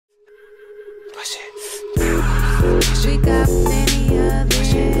We got plenty of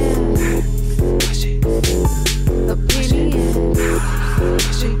it. Opinions.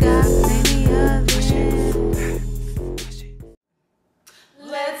 We got plenty of it.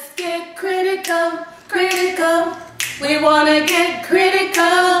 Let's get critical, critical. We wanna get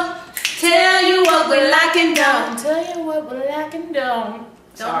critical. Tell you what we like and don't. Tell you what we like and don't.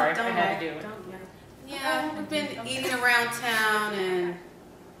 Sorry, I had to do it. Yeah, we've been eating around town, and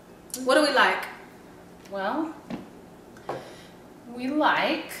what do we like? Well, we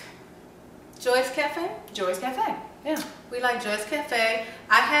like Joy's Cafe? Joy's Cafe. Yeah. We like Joy's Cafe.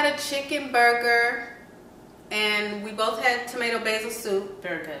 I had a chicken burger, and we both had tomato basil soup.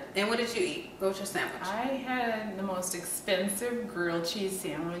 Very good. And what did you eat? What was your sandwich? I had the most expensive grilled cheese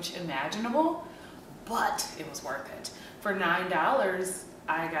sandwich imaginable, but it was worth it. For $9,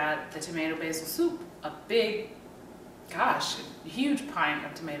 I got the tomato basil soup, a big, gosh, a huge pint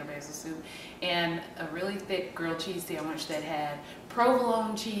of tomato basil soup, and a really thick grilled cheese sandwich that had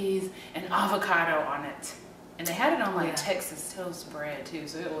provolone cheese and avocado on it. And they had it on like Texas toast bread too,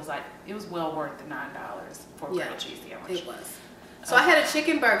 so it was like, it was well worth the $9 for a grilled cheese sandwich. It was. So I had a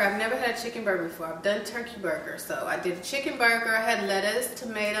chicken burger. I've never had a chicken burger before. I've done turkey burger. So I did a chicken burger. I had lettuce,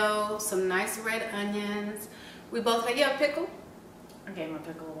 tomato, some nice red onions. We both had, yeah, pickle. I gave my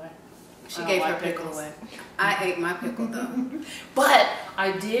pickle away. She gave her pickle away. I ate my pickle though. But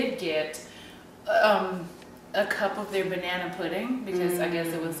I did get a cup of their banana pudding because I guess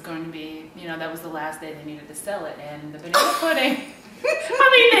it was going to be, you know, that was the last day they needed to sell it. And the banana pudding, I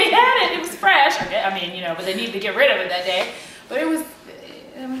mean, they had it. It was fresh. Okay, I mean, you know, but they needed to get rid of it that day. But it was,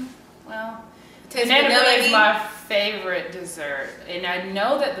 well, banana pudding is my favorite dessert. And I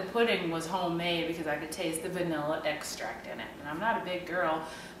know that the pudding was homemade because I could taste the vanilla extract in it. And I'm not a big girl,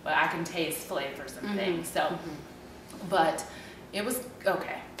 but I can taste flavors and things. So, but it was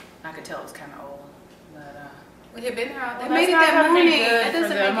okay. I could tell it was kind of old. But, we had been here all day. Well, Made it that morning. That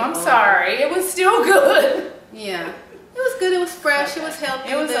doesn't make it I'm sorry. It was still good. Yeah. It was good. It was fresh. It was healthy.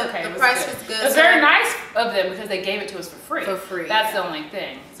 It was okay. The price was good. It was very nice of them because they gave it to us for free. For free. That's the only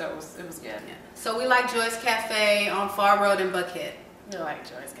thing. So it was good. Yeah. So we like Joy's Cafe on Far Road in Buckhead. We like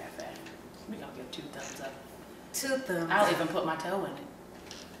Joy's Cafe. We're going to give 2 thumbs up. 2 thumbs. I'll even put my toe in it.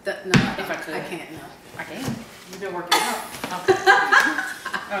 No, if I could. I can't. No. I can. You've been working out.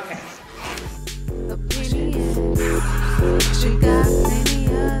 Okay. Opinions. We got